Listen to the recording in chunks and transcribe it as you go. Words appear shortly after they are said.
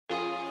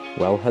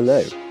Well,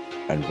 hello,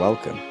 and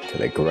welcome to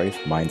the Growth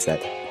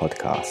Mindset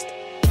Podcast.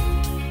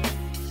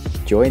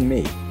 Join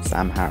me,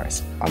 Sam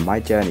Harris, on my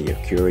journey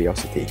of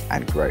curiosity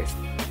and growth.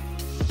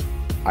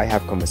 I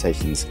have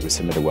conversations with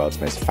some of the world's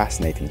most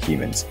fascinating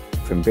humans,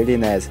 from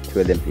billionaires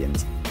to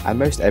Olympians, and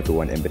most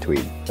everyone in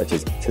between, such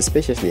as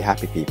suspiciously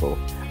happy people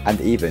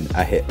and even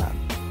a hitman.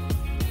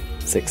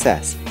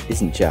 Success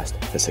isn't just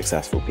for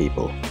successful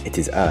people, it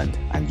is earned,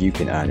 and you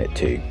can earn it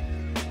too.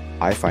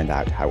 I find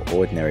out how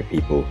ordinary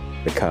people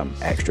become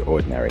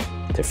extraordinary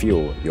to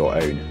fuel your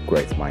own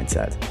growth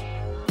mindset.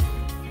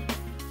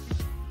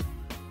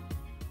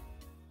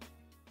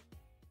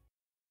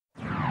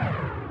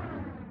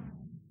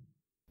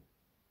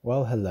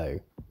 Well, hello.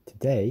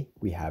 Today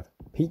we have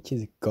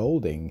Peaches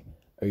Golding,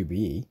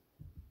 OBE,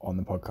 on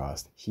the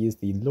podcast. She is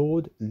the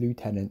Lord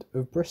Lieutenant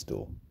of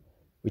Bristol,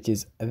 which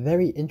is a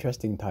very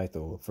interesting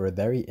title for a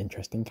very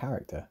interesting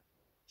character.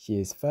 She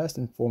is first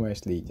and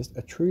foremostly just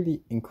a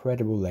truly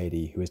incredible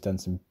lady who has done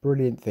some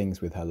brilliant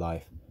things with her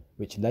life,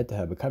 which led to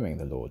her becoming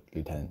the Lord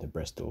Lieutenant of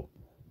Bristol.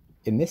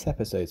 In this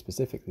episode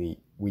specifically,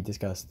 we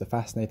discuss the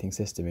fascinating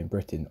system in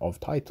Britain of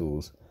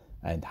titles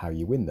and how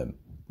you win them.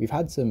 We've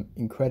had some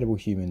incredible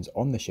humans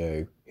on the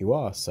show who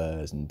are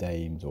sirs and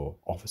dames or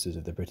officers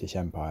of the British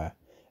Empire.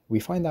 We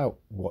find out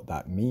what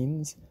that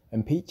means,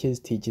 and Peaches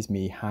teaches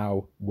me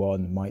how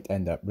one might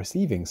end up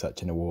receiving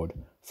such an award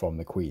from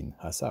the Queen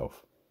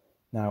herself.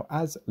 Now,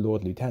 as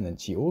Lord Lieutenant,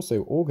 she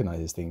also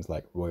organises things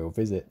like royal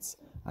visits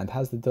and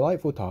has the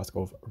delightful task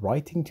of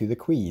writing to the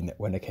Queen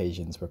when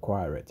occasions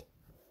require it.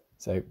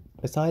 So,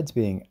 besides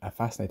being a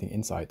fascinating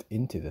insight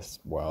into this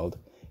world,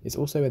 it's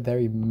also a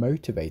very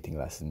motivating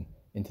lesson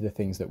into the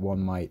things that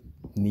one might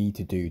need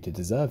to do to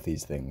deserve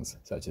these things,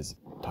 such as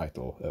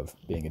title of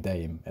being a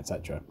dame,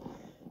 etc.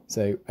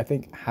 So I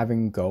think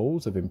having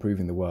goals of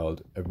improving the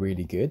world are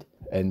really good,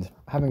 and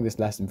having this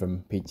lesson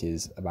from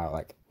Peaches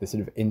about the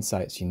sort of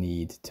insights you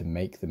need to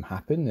make them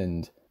happen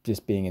and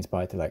just being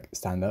inspired to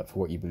stand up for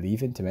what you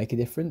believe in to make a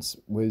difference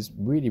was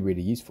really,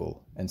 really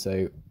useful. And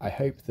so I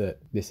hope that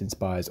this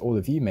inspires all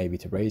of you maybe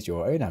to raise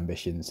your own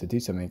ambitions to do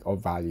something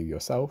of value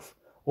yourself,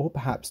 or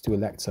perhaps to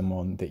elect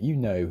someone that you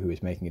know who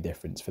is making a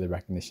difference for the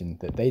recognition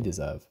that they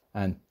deserve.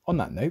 And on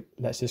that note,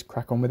 let's just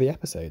crack on with the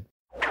episode.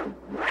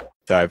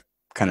 So I've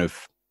kind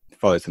of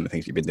followed some of the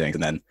things you've been doing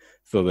and then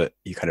saw that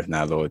you kind of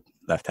now Lord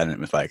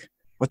Lieutenant was like,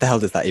 what the hell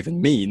does that even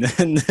mean?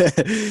 And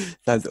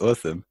sounds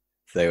awesome.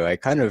 So I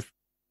kind of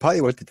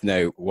partly wanted to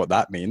know what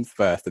that means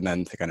first, and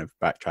then to kind of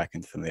backtrack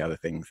into some of the other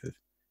things of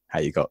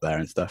how you got there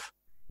and stuff.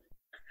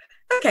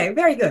 Okay,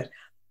 very good.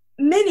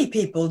 Many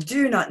people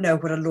do not know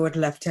what a Lord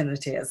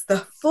Lieutenant is. The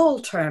full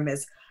term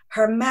is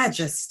Her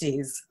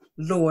Majesty's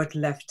Lord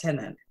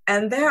Lieutenant.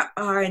 And there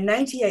are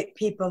 98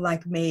 people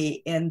like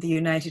me in the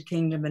United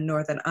Kingdom and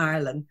Northern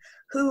Ireland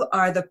who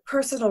are the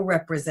personal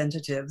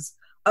representatives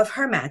of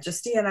Her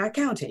Majesty in our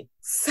county.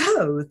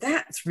 So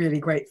that's really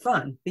great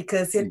fun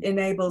because it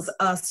enables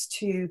us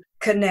to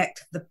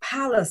connect the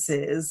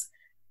palaces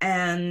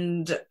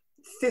and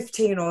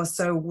 15 or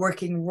so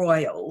working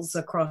royals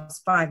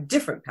across 5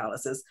 different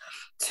palaces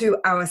to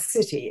our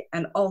city,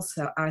 and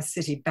also our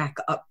city back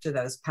up to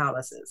those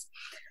palaces.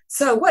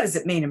 So what does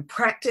it mean in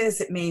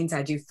practice? It means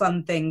I do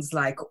fun things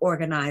like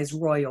organize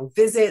royal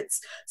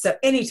visits. So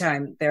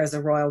anytime there's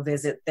a royal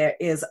visit, there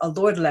is a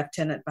Lord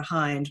Lieutenant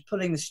behind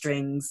pulling the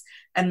strings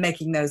and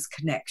making those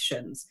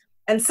connections.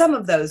 And some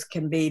of those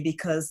can be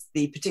because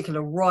the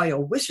particular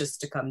royal wishes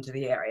to come to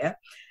the area.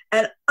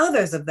 And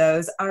others of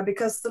those are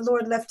because the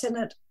Lord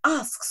Lieutenant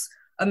asks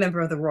a member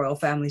of the royal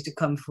family to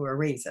come for a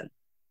reason.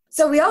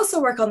 So we also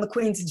work on the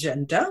Queen's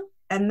agenda,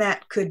 and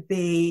that could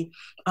be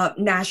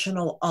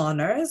national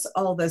honors,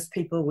 all those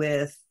people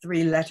with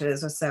 3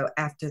 letters or so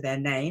after their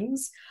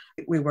names.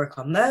 We work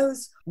on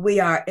those. We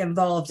are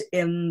involved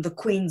in the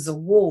Queen's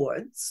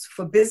Awards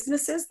for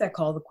businesses. They're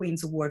called the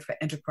Queen's Award for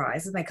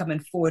Enterprise, and they come in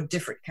 4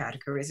 different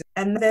categories.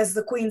 And there's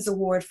the Queen's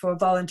Award for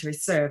Voluntary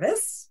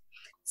Service.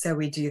 So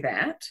we do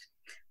that.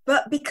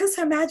 But because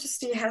Her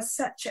Majesty has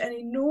such an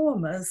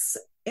enormous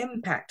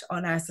impact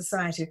on our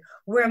society,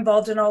 we're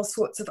involved in all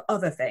sorts of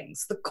other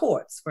things. The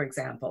courts, for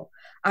example,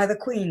 are the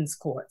Queen's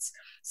courts.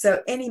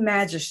 So any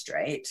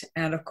magistrate,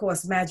 and of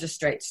course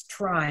magistrates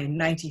try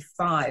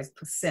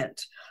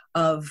 95%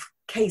 of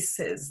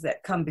cases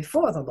that come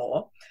before the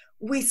law,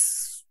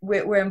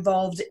 we're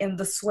involved in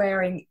the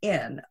swearing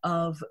in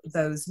of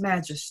those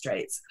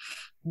magistrates.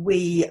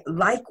 We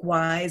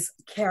likewise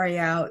carry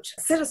out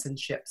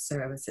citizenship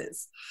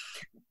services.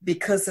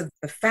 Because of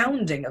the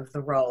founding of the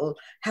role,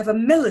 have a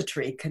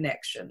military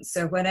connection.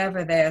 So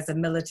whenever there's a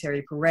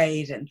military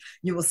parade, and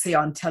you will see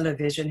on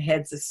television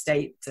heads of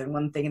state and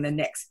one thing and the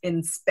next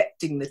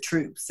inspecting the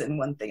troops and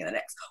one thing and the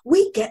next,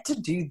 we get to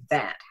do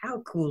that.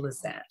 How cool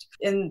is that?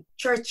 In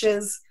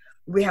churches,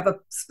 we have a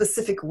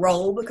specific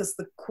role because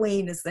the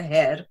Queen is the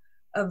head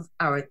of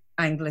our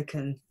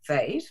Anglican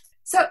faith.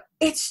 So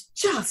it's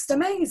just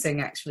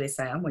amazing, actually,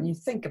 Sam, when you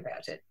think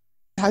about it.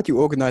 How do you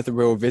organise a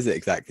royal visit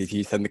exactly? Do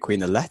you send the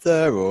Queen a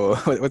letter, or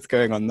what's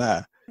going on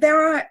there?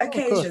 There are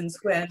occasions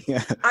when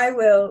I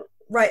will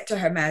write to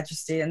Her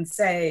Majesty and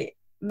say,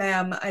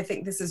 ma'am, I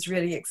think this is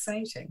really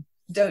exciting.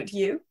 Don't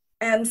you?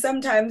 And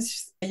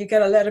sometimes you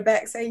get a letter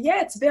back saying,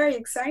 yeah, it's very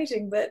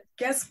exciting, but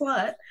guess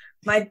what?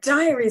 My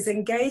diary's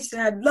engaged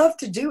and I'd love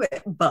to do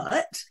it,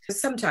 but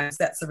sometimes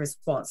that's the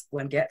response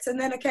one gets. And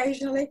then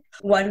occasionally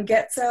one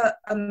gets a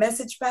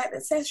message back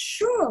that says,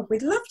 sure,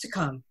 we'd love to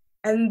come.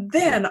 And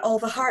then all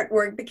the hard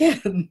work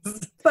begins.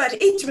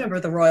 But each member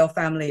of the royal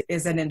family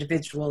is an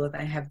individual and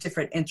they have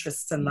different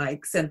interests and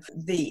likes. And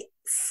the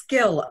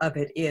skill of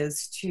it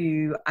is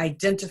to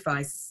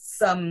identify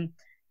some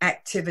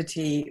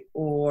activity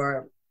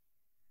or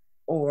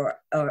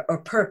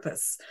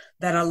purpose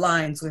that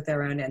aligns with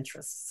their own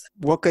interests.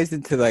 What goes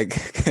into like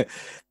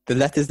the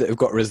letters that have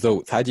got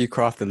results? How do you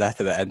craft a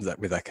letter that ends up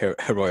with like a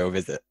royal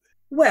visit?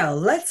 Well,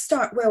 let's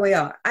start where we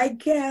are. I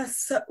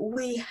guess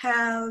we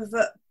have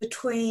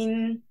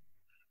between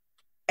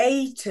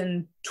 8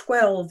 and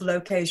 12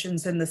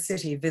 locations in the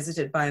city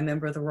visited by a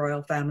member of the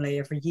royal family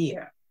every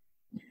year.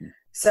 Mm-hmm.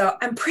 So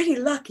I'm pretty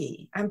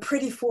lucky. I'm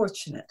pretty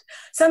fortunate.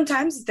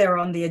 Sometimes they're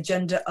on the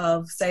agenda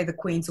of, say, the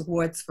Queen's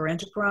Awards for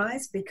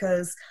Enterprise,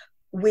 because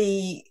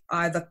we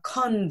are the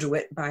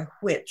conduit by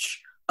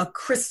which a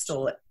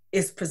crystal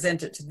is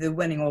presented to the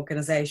winning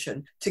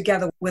organization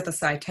together with a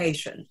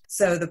citation.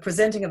 So the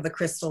presenting of the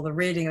crystal, the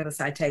reading of the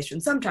citation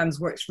sometimes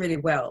works really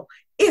well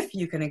if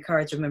you can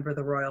encourage a member of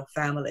the royal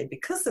family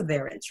because of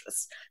their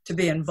interest to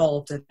be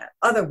involved in that.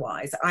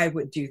 Otherwise, I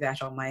would do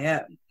that on my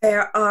own.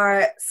 There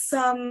are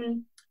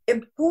some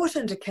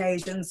important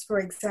occasions, for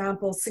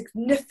example,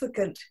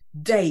 significant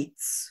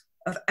dates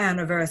of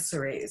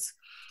anniversaries.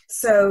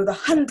 So the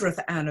 100th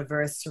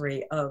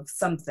anniversary of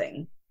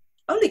something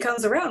only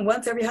comes around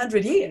once every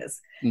 100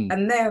 years.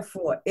 And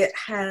therefore it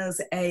has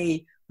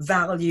a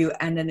value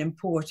and an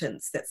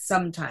importance that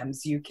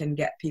sometimes you can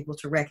get people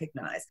to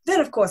recognize. Then,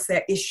 of course,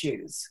 there are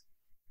issues.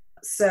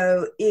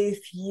 So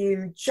if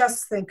you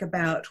just think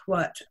about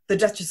what the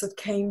Duchess of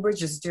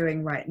Cambridge is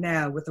doing right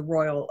now with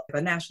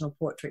the National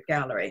Portrait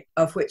Gallery,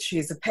 of which she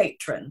is a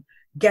patron,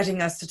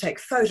 getting us to take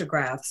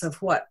photographs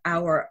of what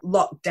our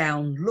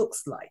lockdown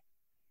looks like.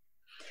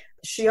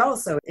 She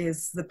also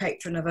is the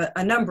patron of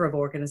a number of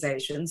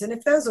organizations. And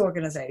if those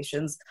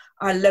organizations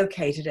are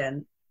located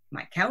in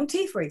my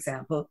county, for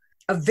example,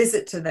 a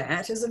visit to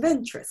that is of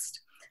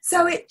interest.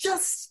 So it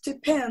just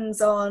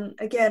depends on,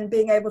 again,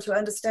 being able to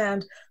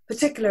understand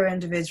particular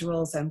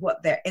individuals and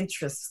what their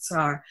interests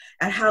are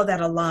and how that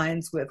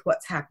aligns with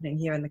what's happening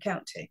here in the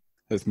county.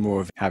 There's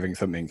more of having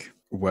something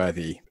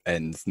worthy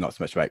and not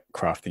so much about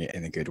crafting it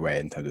in a good way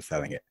in terms of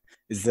selling it.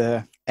 Is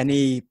there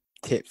any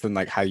tips on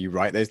like how you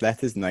write those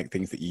letters and like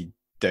things that you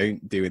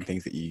don't do and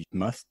things that you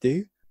must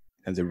do?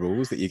 And the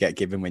rules that you get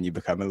given when you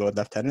become a Lord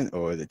Lieutenant?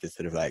 Or is it just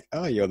sort of like,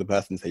 oh, you're the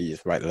person, so you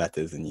just write the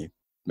letters and you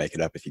make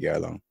it up as you go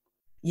along?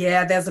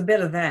 Yeah, there's a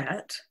bit of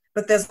that.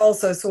 But there's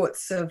also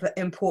sorts of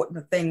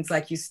important things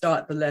like you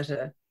start the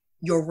letter,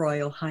 Your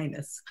Royal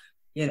Highness,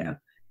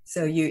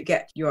 so you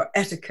get your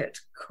etiquette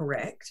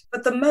correct.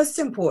 But the most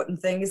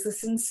important thing is the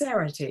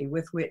sincerity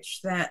with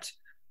which that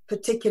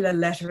particular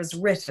letter is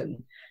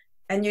written.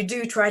 And you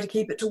do try to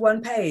keep it to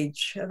one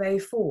page of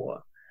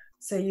A4.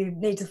 So you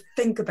need to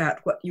think about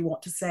what you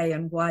want to say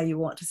and why you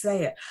want to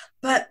say it.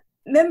 But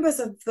members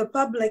of the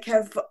public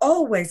have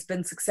always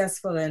been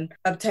successful in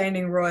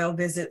obtaining royal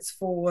visits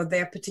for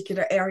their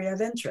particular area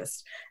of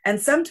interest. And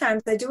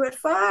sometimes they do it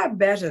far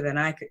better than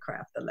I could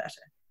craft the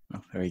letter.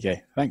 Oh, there we go.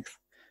 Thanks.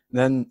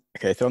 Then,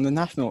 okay, so on the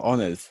national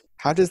honours,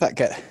 how does that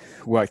get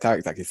worked out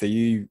exactly? So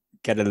you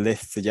get a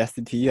list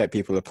suggested to you, like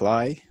people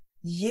apply?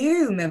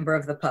 You, member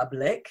of the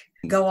public,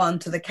 go on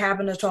to the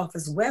Cabinet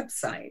Office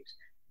website,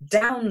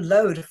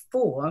 download a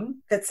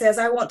form that says,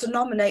 I want to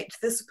nominate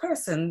this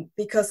person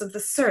because of the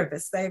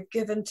service they've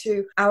given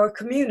to our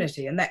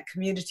community. And that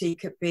community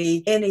could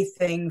be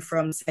anything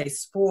from, say,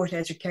 sport,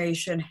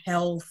 education,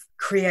 health,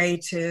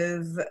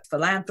 creative,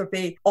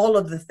 philanthropy, all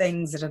of the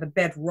things that are the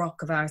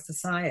bedrock of our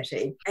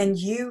society. And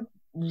you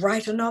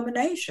write a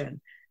nomination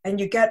and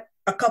you get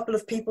a couple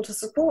of people to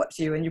support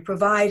you, and you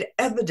provide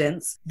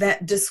evidence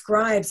that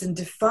describes and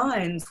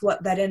defines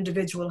what that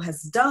individual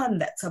has done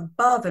that's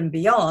above and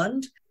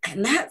beyond.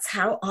 And that's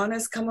how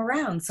honors come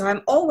around. So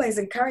I'm always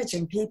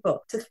encouraging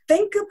people to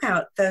think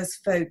about those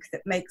folk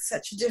that make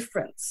such a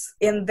difference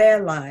in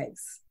their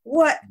lives,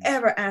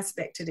 whatever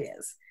aspect it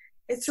is.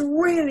 It's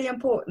really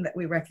important that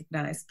we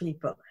recognize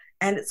people,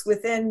 and it's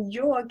within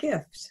your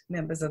gift,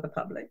 members of the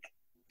public.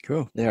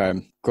 Cool. Yeah,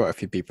 I've got a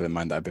few people in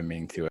mind that I've been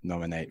meaning to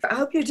nominate. I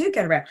hope you do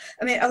get around.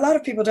 I mean, a lot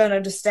of people don't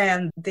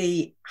understand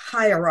the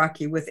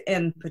hierarchy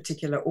within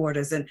particular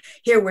orders. And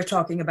here we're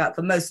talking about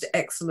the most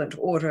excellent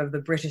order of the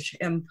British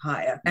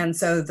Empire. And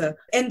so the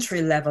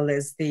entry level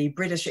is the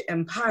British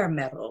Empire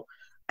Medal.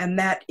 And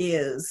that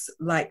is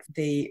like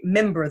the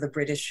member of the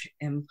British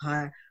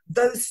Empire.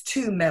 Those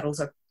two medals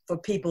are for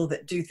people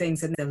that do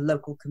things in their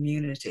local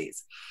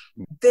communities.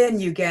 Then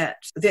you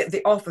get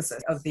the officer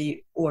of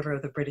the Order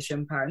of the British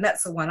Empire, and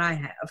that's the one I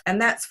have. And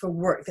that's for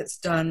work that's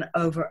done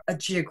over a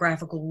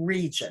geographical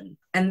region.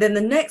 And then the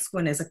next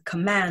one is a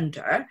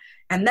commander,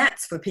 and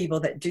that's for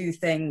people that do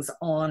things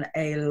on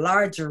a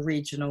larger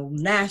regional,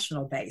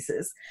 national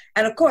basis.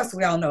 And of course,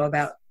 we all know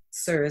about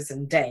sirs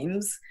and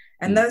dames,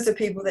 and those are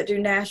people that do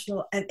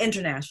national and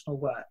international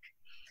work.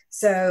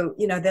 So,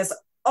 there's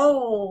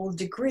all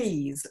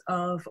degrees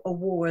of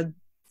award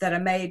that are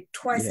made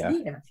twice a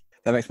year.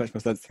 That makes much more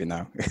sense to me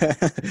now.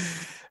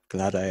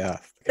 Glad I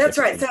asked. That's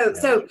right.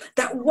 So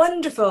that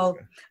wonderful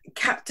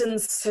Captain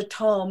Sir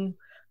Tom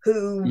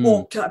who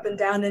walked up and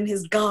down in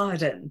his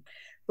garden,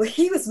 well,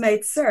 he was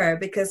made sir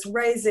because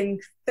raising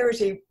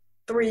 £33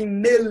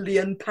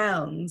 million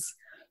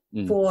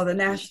for the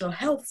National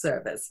Health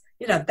Service,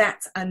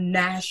 that's a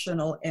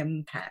national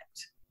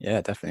impact.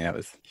 Yeah, definitely. That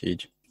was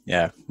huge.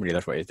 Yeah, really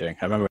loved what he was doing.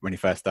 I remember when he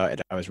first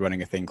started, I was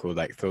running a thing called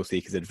like Thrill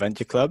Seekers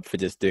Adventure Club for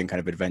just doing kind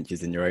of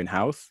adventures in your own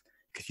house,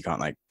 because you can't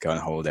like go on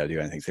a holiday or do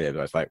anything silly. But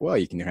I was like, well,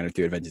 you can kind of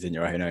do adventures in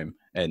your own home.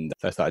 And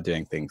so I started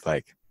doing things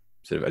like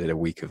I did a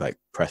week of like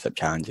press up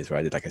challenges where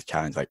I did like a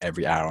challenge like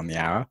every hour on the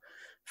hour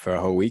for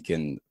a whole week.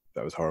 And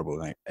that was horrible.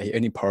 Like I ate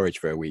only porridge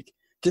for a week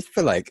just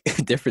for like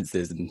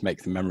differences and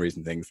make some memories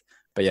and things.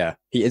 But yeah,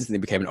 he instantly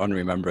became an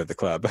honorary member of the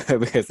club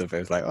because of it. It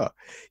was like, oh,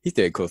 he's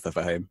doing cool stuff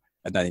at home.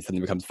 And then he suddenly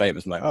becomes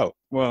famous. I'm like, oh,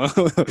 well,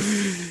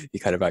 he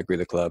kind of outgrew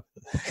the club.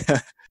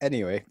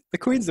 Anyway, the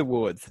Queen's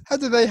Awards. How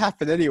do they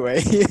happen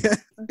anyway?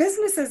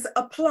 Businesses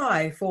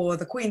apply for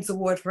the Queen's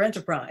Award for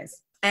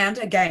Enterprise. And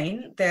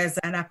again, there's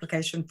an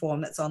application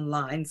form that's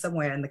online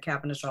somewhere in the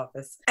Cabinet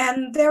Office.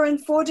 And they're in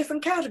 4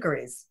 different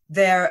categories.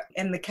 They're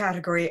in the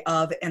category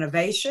of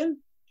innovation,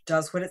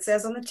 does what it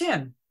says on the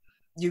tin.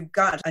 You've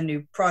got a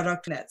new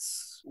product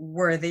that's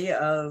worthy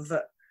of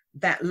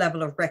that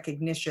level of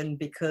recognition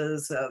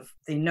because of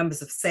the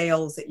numbers of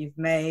sales that you've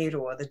made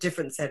or the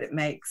difference that it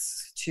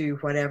makes to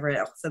whatever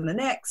else. And the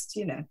next,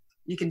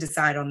 you can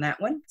decide on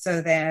that one.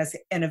 So there's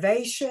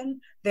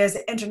innovation, there's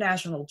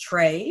international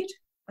trade,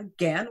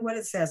 again, what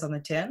it says on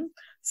the tin,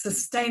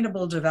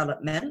 sustainable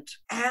development,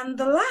 and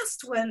the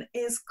last one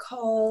is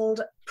called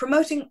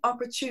promoting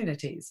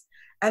opportunities.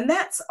 And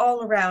that's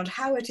all around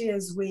how it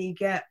is we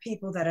get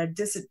people that are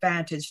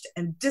disadvantaged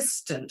and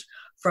distant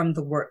from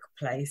the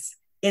workplace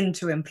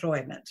into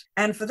employment.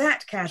 And for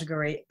that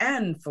category,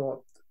 and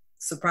for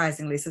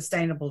surprisingly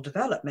sustainable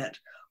development,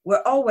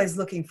 we're always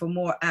looking for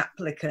more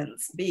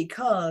applicants,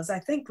 because I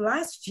think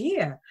last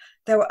year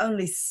there were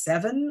only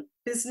 7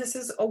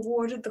 businesses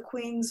awarded the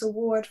Queen's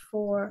Award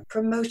for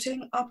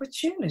promoting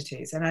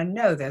opportunities. And I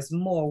know there's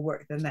more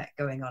work than that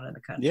going on in the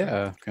country. Yeah,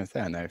 I was going to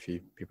say, I know a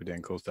few people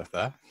doing cool stuff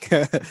there.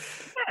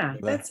 Yeah,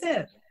 that's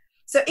it.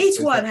 So each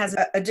one has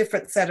a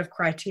different set of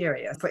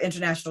criteria. For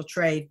international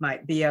trade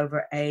might be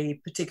over a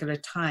particular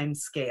time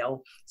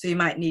scale. So you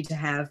might need to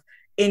have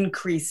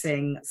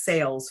increasing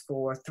sales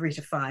for 3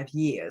 to 5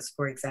 years,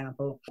 for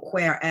example,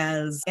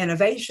 whereas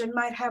innovation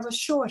might have a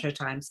shorter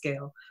time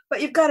scale.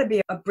 But you've got to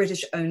be a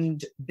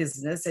British-owned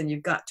business, and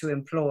you've got to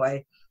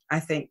employ,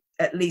 I think,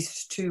 at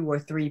least 2 or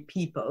 3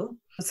 people.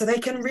 So they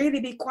can really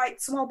be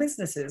quite small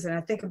businesses. And I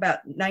think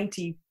about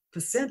 90%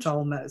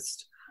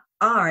 almost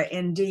are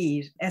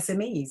indeed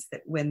SMEs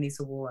that win these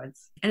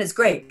awards. And it's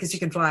great because you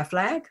can fly a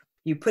flag,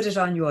 you put it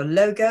on your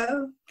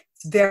logo,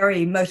 it's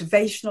very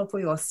motivational for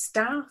your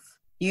staff.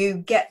 You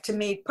get to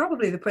meet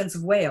probably the Prince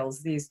of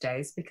Wales these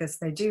days, because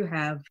they do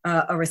have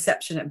a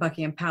reception at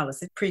Buckingham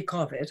Palace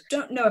pre-COVID.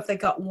 Don't know if they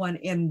got one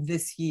in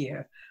this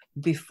year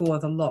before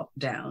the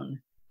lockdown.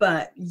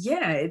 But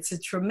yeah, it's a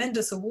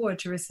tremendous award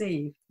to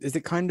receive. Is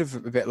it kind of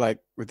a bit like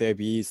with the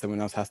OBE,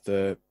 someone else has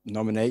to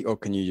nominate, or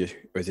can you just,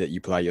 or is it you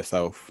apply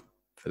yourself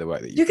for the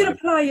work that you can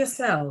apply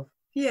yourself?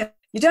 Yeah.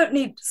 You don't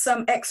need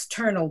some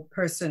external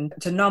person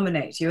to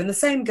nominate you. And the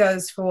same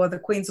goes for the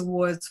Queen's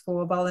Awards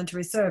for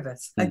voluntary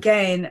service.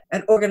 Again,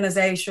 an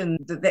organization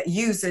that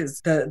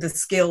uses the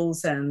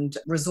skills and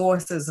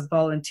resources of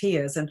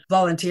volunteers, and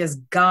volunteers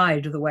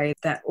guide the way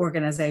that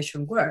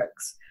organization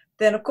works,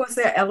 then of course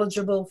they're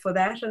eligible for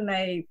that, and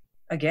they,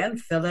 again,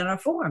 fill in a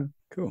form.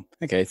 Cool.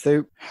 Okay,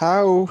 so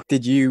how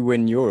did you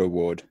win your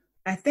award?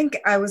 I think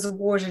I was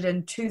awarded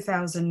in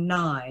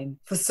 2009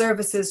 for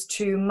services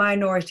to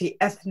minority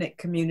ethnic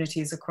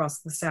communities across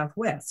the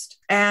Southwest.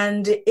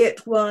 And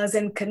it was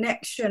in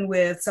connection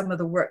with some of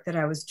the work that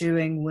I was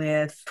doing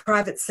with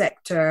private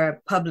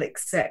sector, public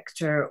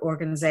sector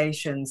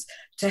organizations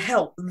to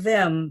help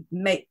them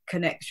make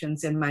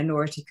connections in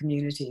minority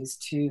communities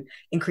to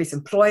increase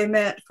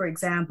employment, for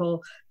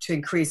example, to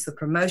increase the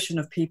promotion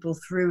of people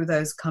through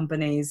those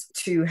companies,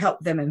 to help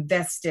them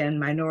invest in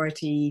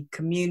minority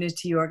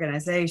community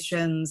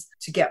organizations,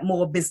 to get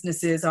more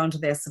businesses onto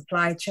their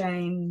supply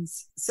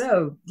chains.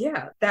 So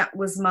yeah, that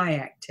was my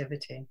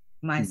activity,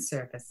 my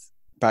service.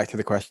 Back to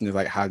the question of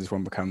like, how does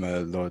one become a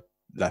Lord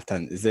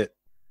Lieutenant? Is it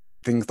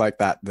things like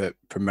that that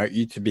promote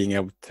you to being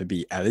able to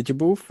be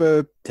eligible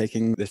for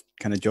taking this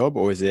kind of job,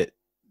 or is it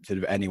sort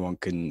of anyone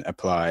can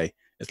apply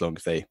as long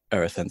as they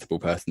are a sensible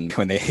person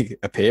when they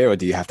appear, or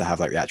do you have to have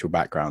like the actual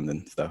background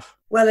and stuff?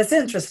 Well, it's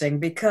interesting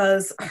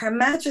because Her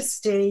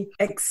Majesty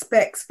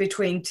expects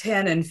between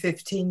 10 and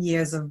 15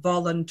 years of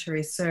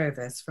voluntary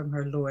service from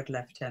her Lord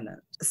Lieutenant.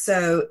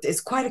 So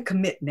it's quite a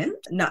commitment,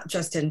 not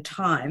just in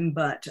time,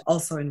 but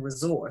also in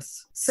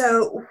resource.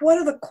 So what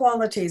are the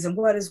qualities and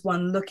what is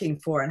one looking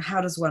for, and how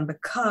does one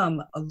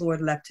become a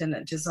Lord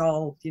Lieutenant is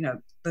all,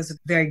 those are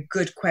very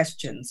good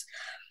questions.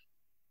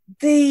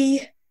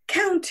 The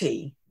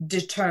county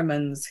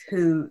determines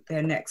who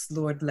their next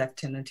Lord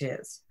Lieutenant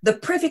is. The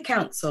Privy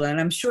Council, and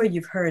I'm sure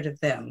you've heard of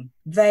them,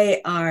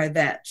 they are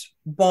that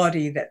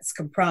body that's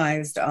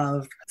comprised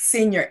of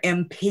senior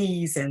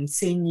MPs and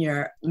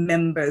senior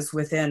members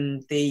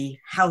within the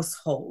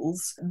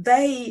households.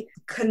 They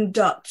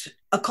conduct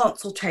a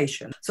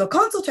consultation. So a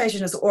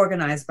consultation is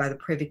organized by the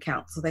Privy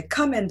Council. They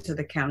come into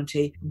the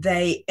county,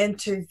 they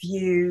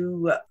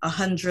interview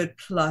 100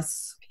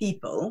 plus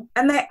people,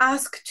 and they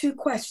ask two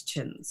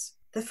questions.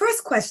 The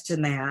first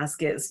question they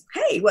ask is,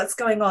 hey, what's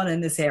going on in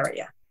this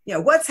area?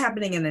 What's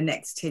happening in the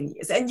next 10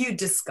 years? And you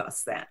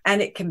discuss that.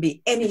 And it can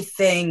be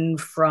anything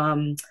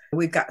from,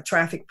 we've got a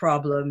traffic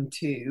problem,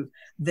 to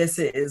this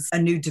is a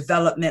new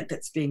development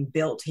that's being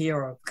built here,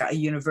 or we've got a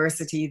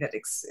university that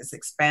is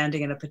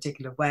expanding in a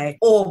particular way,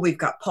 or we've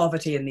got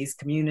poverty in these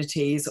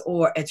communities,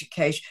 or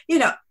education,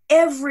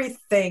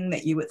 everything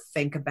that you would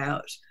think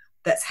about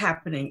that's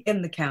happening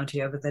in the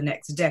county over the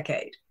next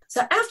decade.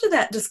 So after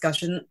that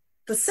discussion,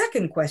 the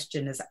second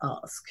question is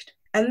asked,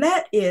 and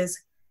that is,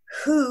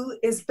 who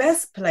is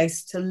best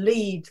placed to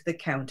lead the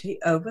county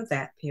over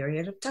that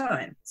period of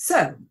time?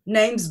 So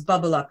names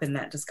bubble up in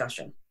that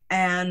discussion.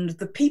 And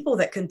the people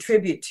that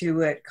contribute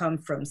to it come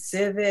from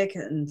civic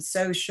and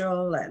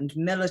social and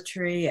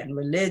military and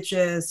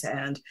religious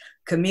and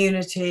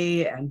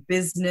community and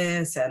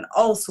business and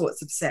all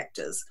sorts of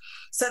sectors.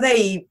 So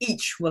they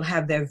each will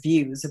have their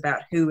views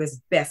about who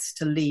is best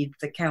to lead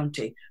the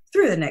county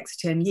through the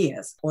next 10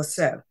 years or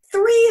so.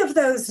 3 of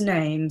those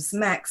names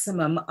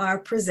maximum are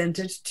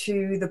presented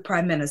to the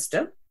Prime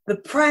Minister. The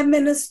Prime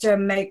Minister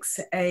makes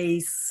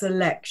a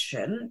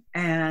selection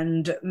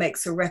and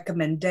makes a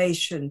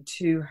recommendation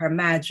to Her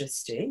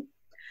Majesty.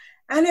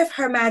 And if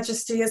Her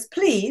Majesty is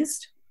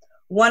pleased,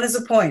 one is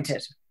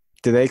appointed.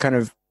 Do they kind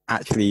of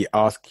actually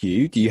ask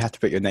you, do you have to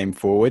put your name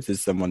forward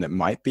as someone that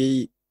might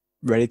be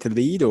ready to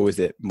lead? Or is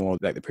it more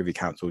like the Privy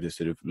Council just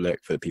sort of look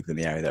for the people in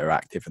the area that are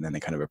active and then they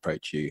kind of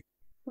approach you?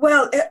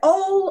 Well, it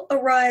all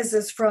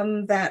arises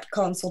from that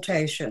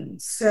consultation.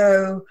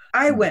 So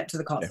I went to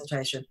the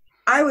consultation.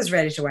 I was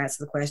ready to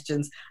answer the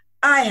questions.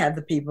 I had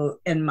the people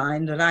in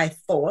mind that I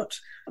thought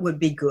would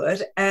be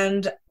good.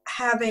 And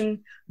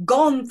having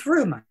gone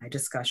through my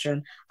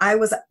discussion, I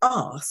was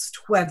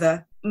asked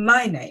whether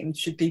my name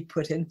should be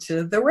put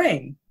into the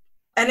ring.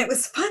 And it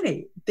was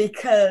funny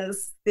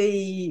because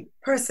the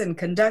person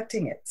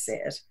conducting it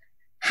said,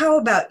 how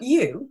about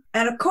you?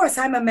 And of course,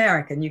 I'm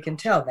American. You can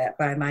tell that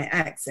by my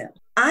accent.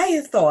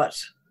 I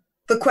thought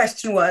the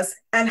question was,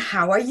 and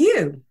how are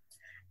you?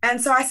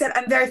 And so I said,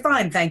 I'm very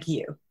fine, thank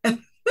you.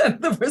 And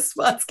the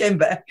response came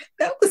back,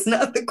 that was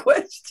not the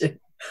question.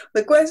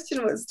 The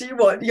question was, do you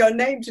want your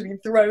name to be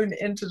thrown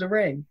into the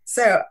ring?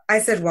 So I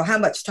said, well, how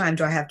much time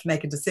do I have to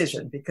make a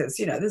decision? Because,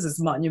 this is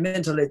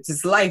monumental.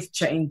 It's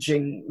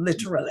life-changing,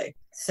 literally.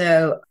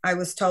 So I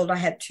was told I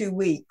had 2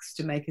 weeks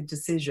to make a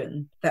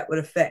decision that would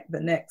affect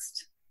the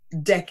next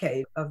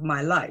decade of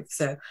my life.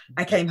 So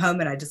I came home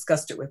and I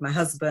discussed it with my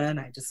husband.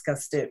 I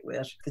discussed it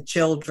with the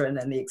children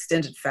and the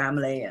extended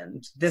family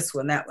and this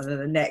one, that one, and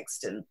the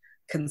next, and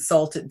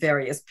consulted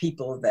various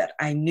people that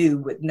I knew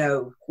would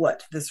know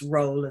what this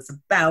role is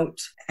about.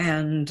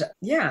 And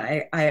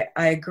I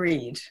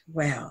agreed.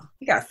 Well,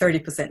 you got a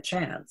 30%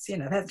 chance.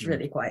 That's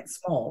really quite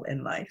small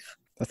in life.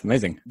 That's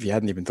amazing. If you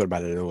hadn't even thought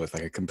about it at all, it's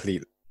like a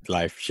complete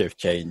life shift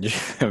change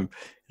in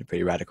a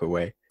pretty radical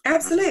way.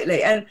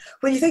 Absolutely. And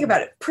when you think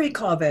about it,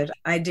 pre-COVID,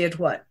 I did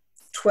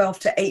 12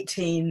 to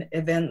 18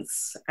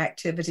 events,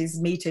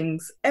 activities,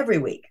 meetings every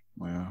week.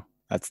 Wow,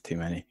 that's too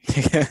many.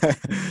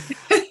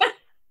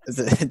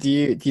 Do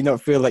you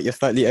not feel like you're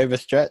slightly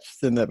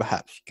overstretched and that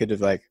perhaps you could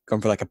have gone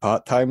for a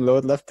part-time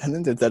Lord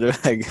Lieutenant instead of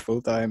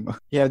full-time?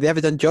 Yeah, have they ever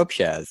done job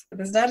shares?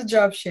 There's not a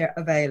job share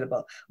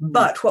available.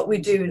 But what we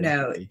do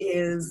know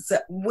is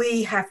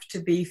we have to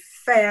be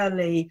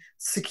fairly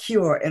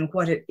secure in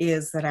what it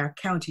is that our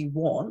county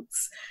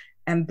wants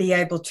and be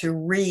able to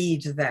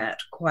read that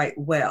quite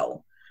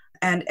well.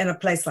 And in a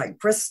place like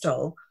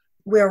Bristol,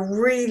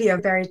 we're really a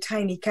very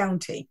tiny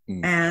county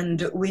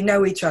and we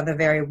know each other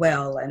very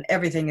well and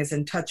everything is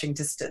in touching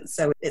distance.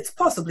 So it's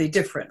possibly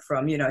different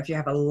from, if you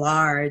have a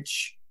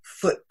large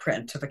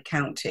footprint of a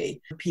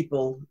county,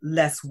 people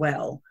less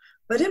well.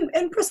 But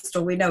in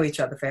Bristol, we know each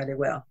other fairly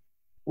well.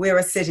 We're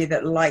a city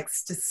that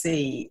likes to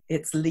see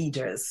its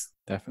leaders.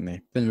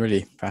 Definitely. Been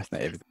really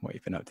fascinated with what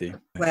you've been up to.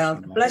 Well,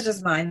 the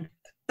pleasure's mine.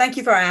 Thank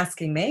you for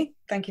asking me.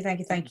 Thank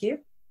you.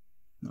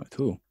 Not at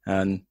all.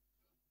 And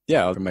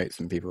yeah, I'll promote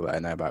some people that I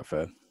know about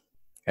for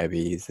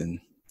OBEs and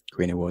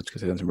Queen Awards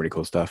because they've done some really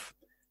cool stuff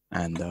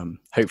and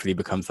hopefully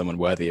become someone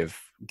worthy of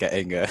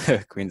getting a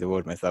Queen's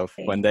Award myself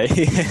one day.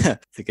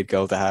 It's a good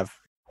goal to have.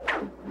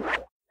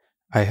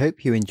 I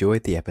hope you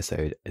enjoyed the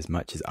episode as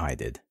much as I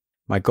did.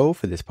 My goal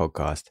for this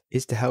podcast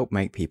is to help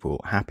make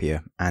people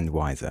happier and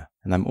wiser,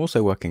 and I'm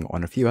also working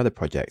on a few other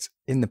projects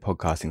in the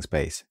podcasting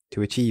space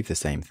to achieve the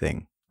same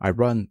thing. I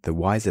run the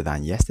Wiser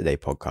Than Yesterday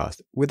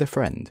podcast with a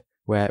friend,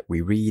 where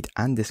we read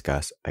and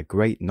discuss a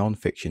great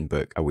non-fiction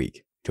book a week.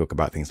 We talk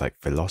about things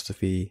like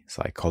philosophy,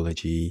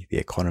 psychology, the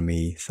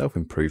economy,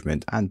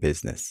 self-improvement, and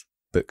business.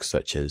 Books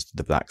such as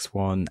The Black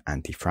Swan,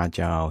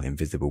 Anti-Fragile,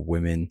 Invisible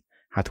Women,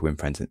 How to Win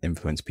Friends and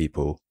Influence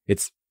People.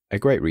 It's a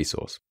great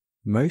resource.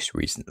 Most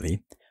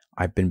recently,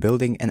 I've been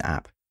building an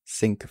app,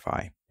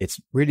 Syncify. It's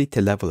really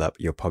to level up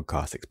your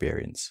podcast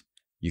experience.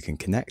 You can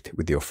connect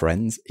with your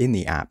friends in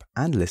the app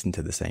and listen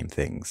to the same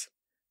things.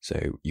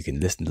 So you can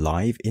listen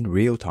live in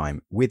real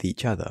time with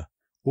each other,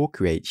 or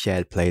create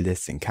shared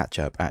playlists and catch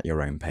up at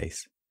your own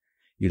pace.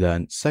 You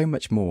learn so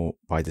much more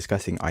by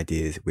discussing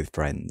ideas with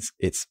friends.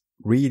 It's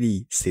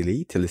really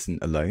silly to listen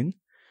alone.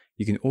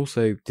 You can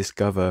also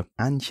discover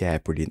and share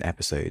brilliant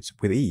episodes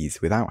with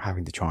ease without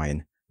having to try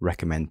and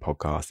recommend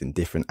podcasts in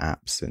different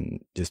apps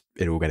and just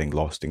it all getting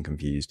lost and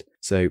confused.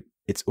 So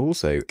it's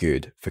also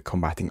good for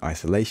combating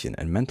isolation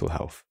and mental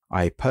health.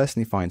 I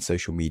personally find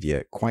social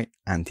media quite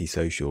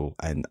antisocial,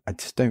 and I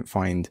just don't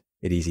find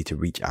it easy to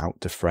reach out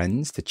to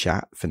friends to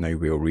chat for no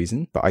real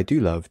reason. But I do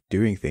love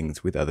doing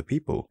things with other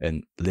people,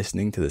 and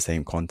listening to the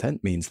same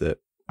content means that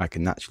I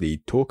can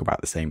naturally talk about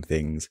the same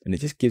things, and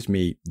it just gives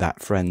me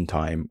that friend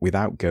time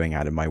without going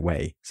out of my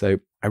way. So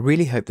I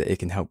really hope that it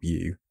can help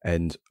you,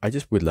 and I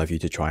just would love you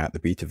to try out the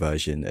beta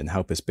version and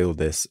help us build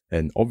this.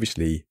 And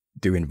obviously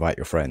do invite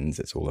your friends.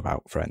 It's all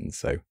about friends.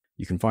 So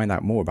you can find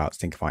out more about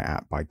Syncify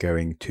app by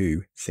going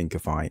to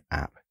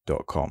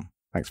syncifyapp.com.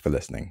 Thanks for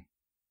listening.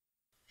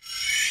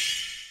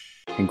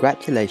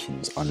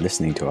 Congratulations on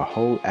listening to a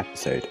whole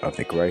episode of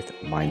the Growth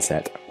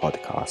Mindset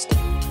podcast.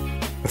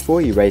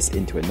 Before you race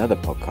into another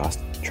podcast,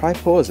 try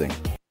pausing.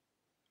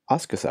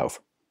 Ask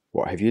yourself,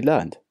 what have you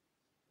learned?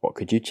 What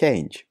could you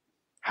change?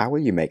 How will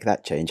you make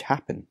that change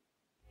happen?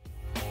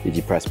 Did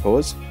you press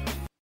pause?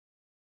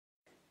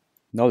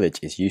 Knowledge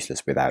is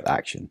useless without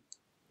action.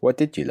 What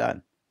did you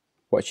learn?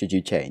 What should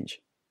you change?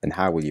 And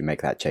how will you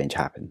make that change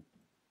happen?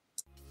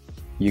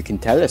 You can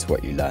tell us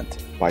what you learned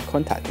by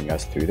contacting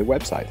us through the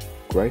website,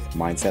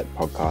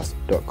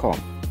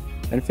 growthmindsetpodcast.com.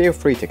 And feel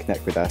free to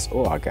connect with us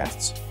or our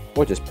guests,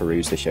 or just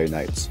peruse the show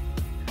notes.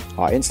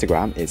 Our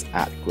Instagram is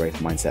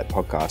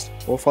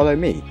 @growthmindsetpodcast, or follow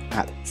me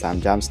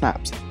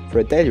 @SamJamSnaps for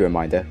a daily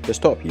reminder to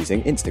stop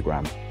using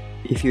Instagram.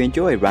 If you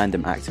enjoy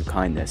random acts of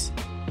kindness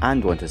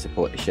and want to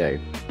support the show,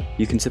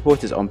 you can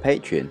support us on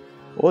Patreon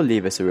or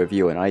leave us a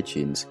review on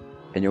iTunes,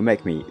 and you'll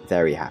make me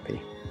very happy.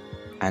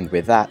 And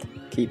with that,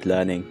 keep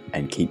learning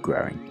and keep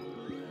growing.